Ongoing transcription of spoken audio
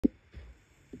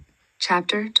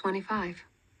Chapter 25.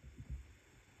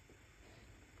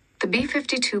 The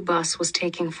B-52 bus was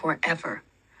taking forever,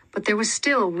 but there was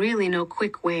still really no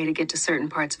quick way to get to certain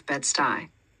parts of Bed-Stuy.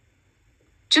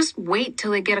 Just wait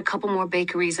till they get a couple more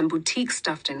bakeries and boutiques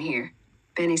stuffed in here,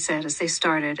 Benny said as they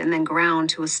started and then ground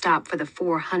to a stop for the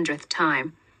 400th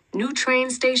time. New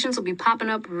train stations will be popping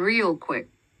up real quick.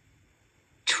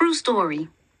 True story,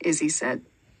 Izzy said.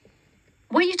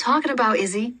 What are you talking about,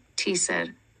 Izzy? T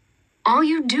said. All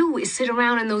you do is sit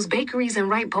around in those bakeries and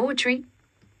write poetry.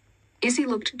 Izzy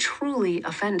looked truly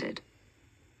offended.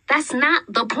 That's not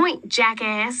the point,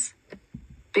 jackass.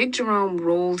 Big Jerome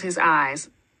rolled his eyes.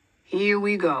 Here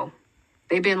we go.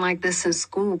 They've been like this since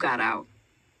school got out.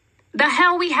 The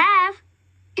hell we have,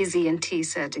 Izzy and T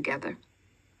said together.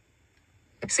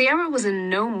 Sierra was in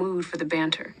no mood for the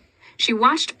banter. She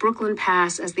watched Brooklyn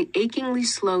pass as the achingly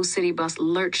slow city bus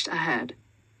lurched ahead.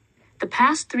 The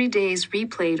past 3 days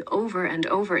replayed over and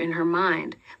over in her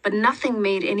mind, but nothing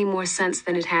made any more sense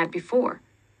than it had before.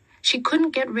 She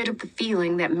couldn't get rid of the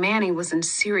feeling that Manny was in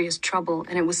serious trouble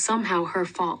and it was somehow her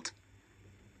fault.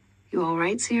 You all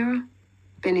right, Sierra?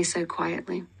 Benny said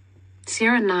quietly.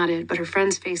 Sierra nodded, but her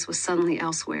friend's face was suddenly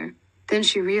elsewhere. Then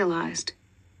she realized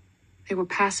they were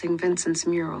passing Vincent's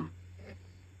mural.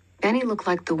 Benny looked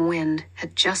like the wind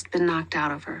had just been knocked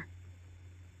out of her.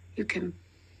 You can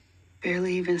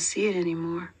barely even see it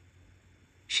anymore,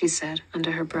 she said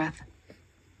under her breath.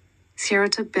 Sierra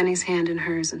took Benny's hand in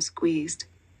hers and squeezed.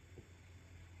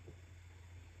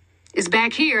 It's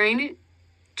back here, ain't it?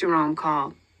 Jerome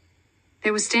called. They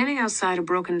were standing outside a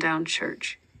broken-down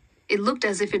church. It looked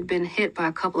as if it'd been hit by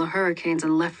a couple of hurricanes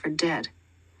and left for dead.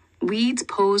 Weeds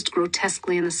posed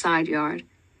grotesquely in the side yard.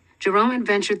 Jerome had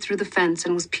ventured through the fence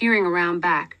and was peering around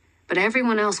back, but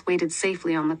everyone else waited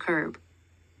safely on the curb.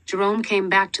 Jerome came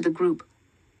back to the group.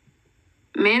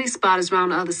 Manny's spot is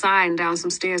round the other side and down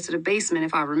some stairs to the basement,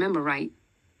 if I remember right.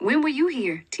 When were you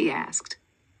here? T asked.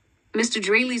 Mr.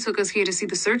 Draley took us here to see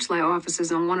the searchlight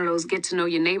officers on one of those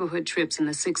get-to-know-your-neighborhood trips in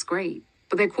the 6th grade.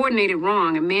 But they coordinated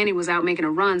wrong, and Manny was out making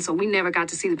a run, so we never got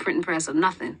to see the printing press or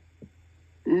nothing.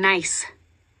 Nice.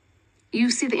 You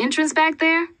see the entrance back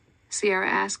there? Sierra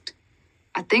asked.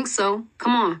 I think so.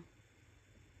 Come on.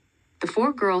 The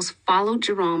 4 girls followed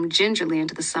Jerome gingerly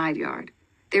into the side yard.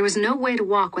 There was no way to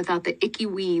walk without the icky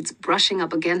weeds brushing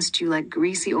up against you like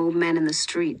greasy old men in the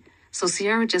street, so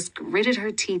Sierra just gritted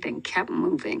her teeth and kept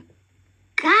moving.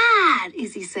 God,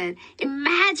 Izzy said,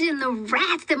 imagine the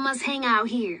rats that must hang out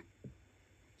here.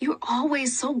 You're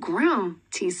always so grim,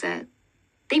 T said.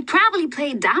 They probably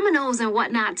played dominoes and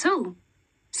whatnot, too.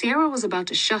 Sierra was about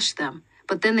to shush them,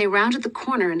 but then they rounded the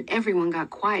corner and everyone got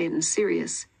quiet and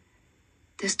serious.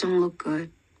 This don't look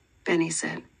good, Benny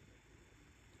said.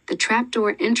 The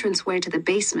trapdoor entranceway to the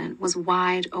basement was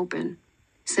wide open.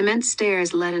 Cement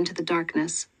stairs led into the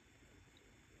darkness.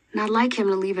 Not like him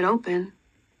to leave it open,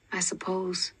 I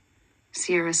suppose,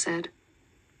 Sierra said.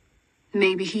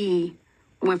 Maybe he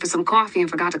went for some coffee and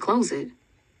forgot to close it,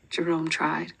 Jerome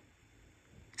tried.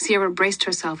 Sierra braced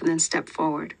herself and then stepped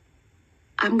forward.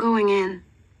 I'm going in.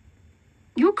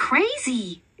 You're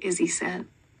crazy, Izzy said.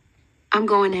 I'm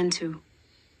going in too,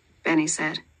 Benny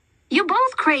said. You're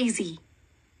both crazy.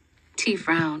 T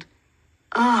frowned.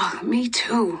 Ugh, me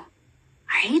too.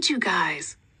 I hate you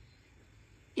guys.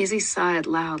 Izzy sighed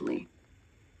loudly.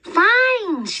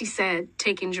 Fine, she said,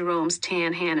 taking Jerome's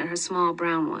tan hand and her small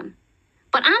brown one.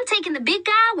 But I'm taking the big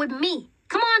guy with me.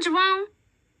 Come on, Jerome.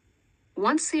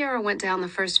 Once Sierra went down the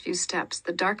first few steps,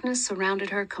 the darkness surrounded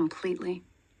her completely.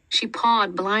 She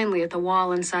pawed blindly at the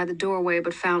wall inside the doorway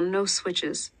but found no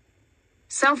switches.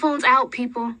 Cell phones out,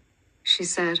 people, she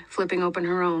said, flipping open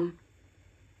her own.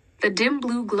 The dim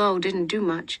blue glow didn't do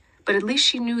much, but at least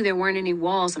she knew there weren't any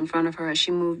walls in front of her as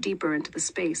she moved deeper into the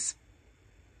space.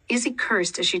 Izzy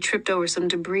cursed as she tripped over some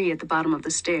debris at the bottom of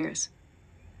the stairs.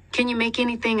 Can you make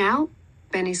anything out?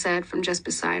 Benny said from just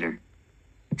beside her.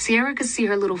 Sierra could see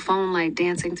her little phone light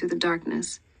dancing through the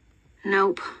darkness.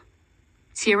 Nope.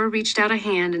 Sierra reached out a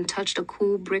hand and touched a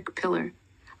cool brick pillar.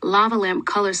 Lava lamp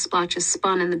color splotches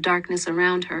spun in the darkness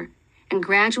around her and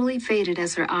gradually faded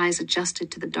as her eyes adjusted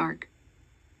to the dark.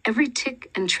 Every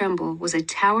tick and tremble was a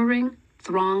towering,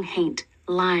 throng haint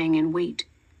lying in wait.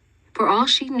 For all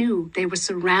she knew, they were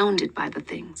surrounded by the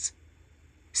things.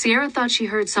 Sierra thought she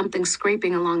heard something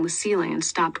scraping along the ceiling and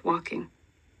stopped walking.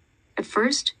 At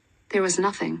first, there was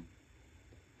nothing.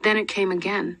 Then it came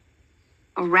again,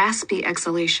 a raspy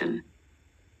exhalation.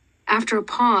 After a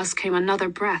pause came another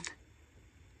breath.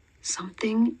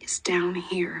 Something is down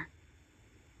here.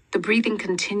 The breathing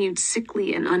continued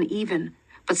sickly and uneven,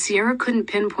 but Sierra couldn't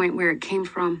pinpoint where it came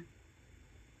from.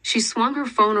 She swung her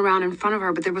phone around in front of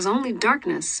her, but there was only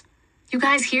darkness. You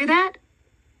guys hear that?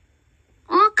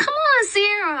 Oh, come on,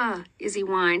 Sierra, Izzy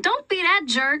whined. Don't be that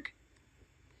jerk.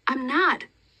 I'm not.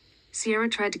 Sierra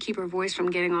tried to keep her voice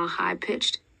from getting all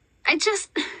high-pitched.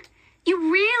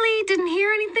 You really didn't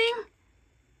hear anything?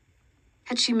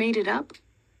 Had she made it up?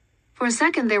 For a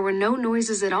second, there were no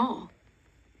noises at all.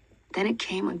 Then it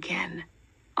came again.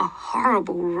 A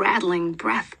horrible, rattling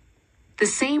breath. The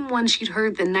same one she'd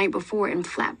heard the night before in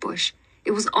Flatbush.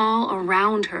 It was all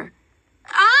around her.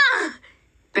 Ah!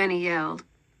 Benny yelled.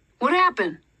 What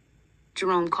happened?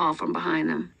 Jerome called from behind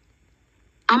them.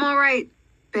 I'm all right,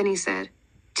 Benny said.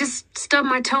 Just stubbed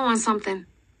my toe on something.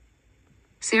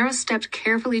 Sarah stepped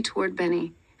carefully toward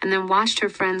Benny and then watched her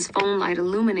friend's phone light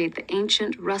illuminate the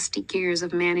ancient, rusty gears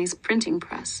of Manny's printing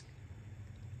press.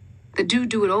 The dude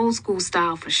do it old school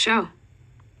style for show,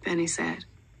 Benny said.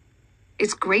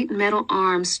 Its great metal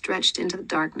arms stretched into the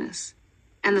darkness,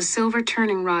 and the silver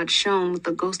turning rod shone with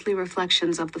the ghostly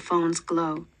reflections of the phone's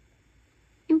glow.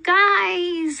 You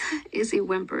guys, Izzy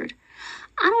whimpered.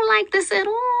 I don't like this at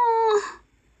all.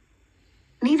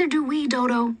 Neither do we,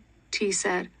 Dodo, T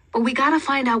said. But we gotta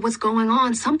find out what's going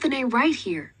on. Something ain't right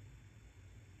here.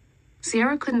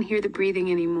 Sierra couldn't hear the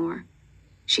breathing anymore.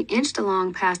 She inched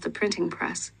along past the printing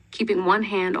press, keeping one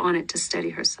hand on it to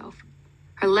steady herself.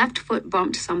 Her left foot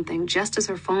bumped something just as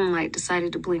her phone light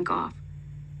decided to blink off.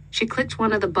 She clicked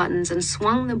one of the buttons and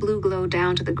swung the blue glow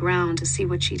down to the ground to see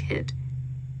what she'd hit.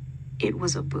 It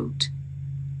was a boot.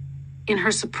 In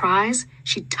her surprise,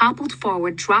 she toppled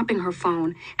forward, dropping her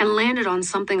phone, and landed on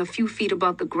something a few feet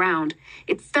above the ground.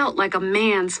 It felt like a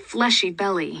man's fleshy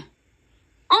belly.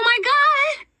 Oh my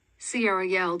God! Sierra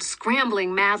yelled,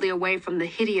 scrambling madly away from the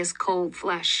hideous cold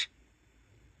flesh.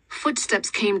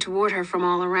 Footsteps came toward her from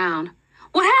all around.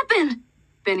 What happened?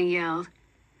 Benny yelled.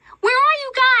 Where are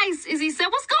you guys? Izzy said.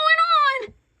 What's going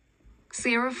on?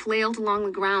 Sierra flailed along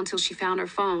the ground till she found her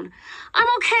phone. I'm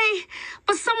okay,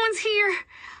 but someone's here.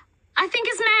 I think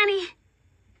it's Manny.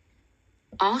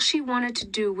 All she wanted to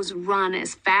do was run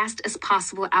as fast as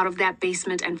possible out of that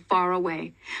basement and far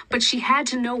away. But she had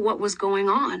to know what was going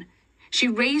on. She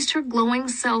raised her glowing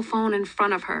cell phone in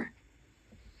front of her.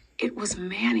 It was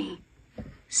Manny,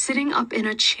 sitting up in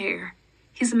a chair,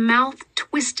 his mouth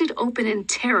twisted open in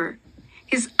terror,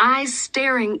 his eyes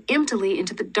staring emptily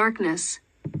into the darkness.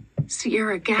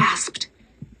 Sierra gasped.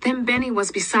 Then Benny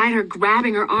was beside her,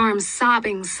 grabbing her arms,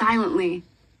 sobbing silently.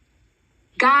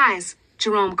 Guys,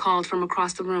 Jerome called from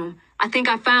across the room. I think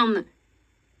I found the...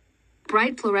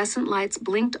 Bright fluorescent lights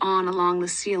blinked on along the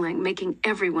ceiling, making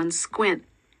everyone squint.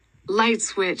 Light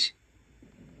switch.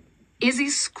 Izzy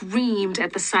screamed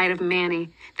at the sight of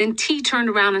Manny. Then T turned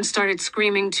around and started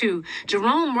screaming too.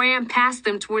 Jerome ran past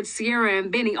them towards Sierra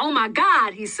and Benny. Oh my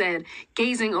God, he said,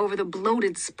 gazing over the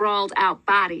bloated, sprawled-out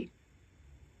body.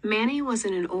 Manny was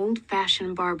in an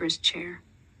old-fashioned barber's chair,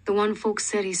 the one folks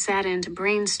said he sat in to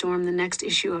brainstorm the next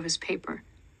issue of his paper.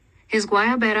 His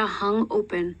guayabera hung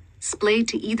open, splayed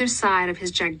to either side of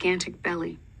his gigantic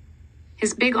belly.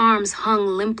 His big arms hung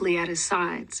limply at his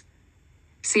sides.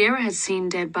 Sierra had seen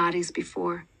dead bodies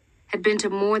before, had been to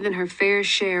more than her fair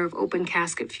share of open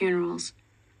casket funerals.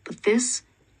 But this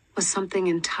was something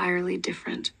entirely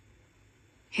different.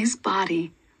 His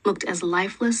body looked as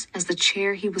lifeless as the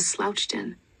chair he was slouched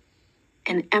in,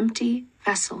 an empty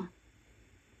vessel.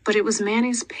 But it was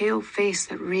Manny's pale face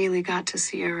that really got to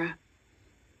Sierra.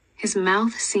 His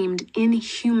mouth seemed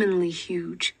inhumanly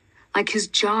huge, like his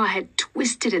jaw had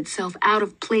twisted itself out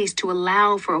of place to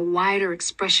allow for a wider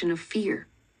expression of fear.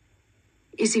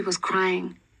 Izzy was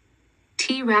crying.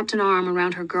 T wrapped an arm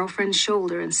around her girlfriend's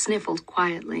shoulder and sniffled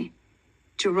quietly.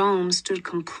 Jerome stood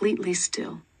completely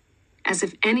still, as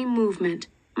if any movement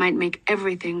might make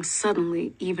everything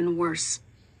suddenly even worse.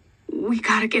 We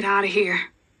gotta get out of here,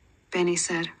 Benny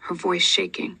said, her voice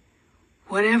shaking.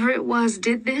 Whatever it was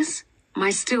did this,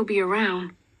 might still be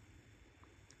around.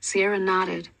 Sierra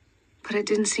nodded, but it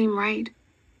didn't seem right.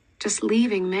 Just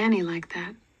leaving Manny like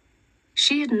that.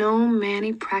 She had known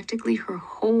Manny practically her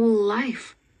whole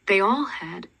life. They all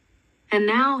had. And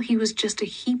now he was just a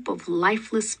heap of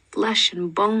lifeless flesh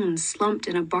and bones slumped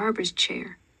in a barber's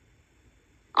chair.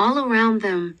 All around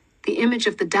them, the image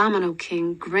of the Domino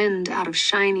King grinned out of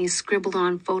shiny,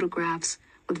 scribbled-on photographs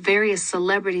with various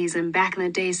celebrities and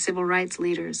back-in-the-day civil rights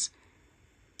leaders.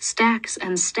 Stacks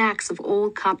and stacks of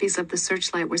old copies of the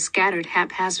Searchlight were scattered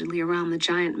haphazardly around the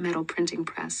giant metal printing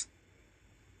press.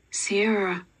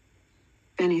 Sierra,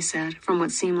 Benny said, from what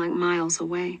seemed like miles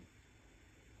away.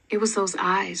 It was those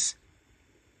eyes.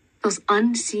 Those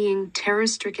unseeing,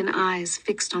 terror-stricken eyes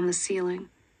fixed on the ceiling.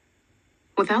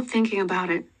 Without thinking about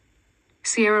it,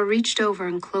 Sierra reached over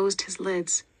and closed his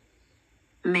lids.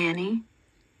 Manny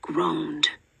groaned.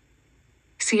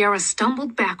 Sierra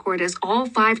stumbled backward as all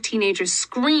 5 teenagers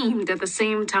screamed at the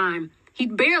same time.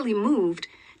 He'd barely moved,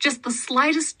 just the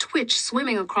slightest twitch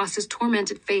swimming across his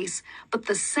tormented face, but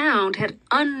the sound had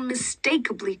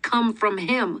unmistakably come from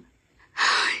him.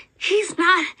 "He's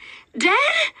not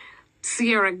dead?"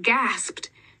 Sierra gasped.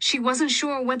 She wasn't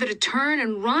sure whether to turn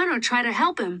and run or try to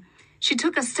help him. She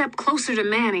took a step closer to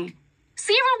Manny.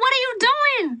 "Sierra, what are you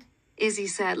doing?" Izzy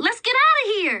said. "Let's get out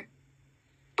of here."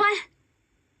 "But..."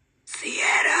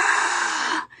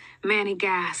 "Sierra!" Manny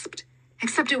gasped.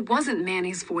 Except it wasn't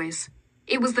Manny's voice.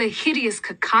 It was the hideous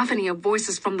cacophony of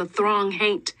voices from the throng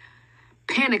hate.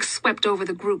 Panic swept over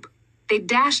the group. They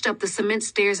dashed up the cement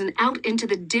stairs and out into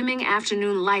the dimming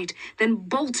afternoon light, then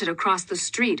bolted across the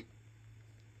street.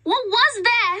 "What was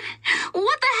that?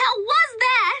 What the hell was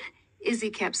that?" Izzy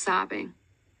kept sobbing.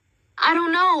 I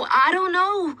don't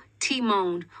know, T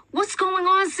moaned. "What's going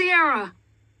on, Sierra?"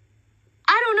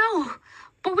 "I don't know,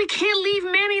 but we can't leave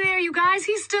Manny there, you guys.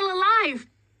 He's still alive.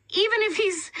 Even if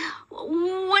he's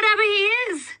whatever he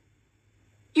is."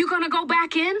 "You gonna go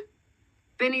back in?"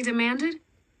 Benny demanded.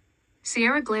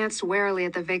 Sierra glanced warily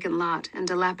at the vacant lot and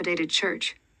dilapidated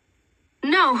church.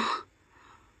 "No.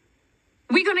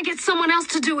 We're gonna get someone else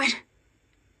to do it."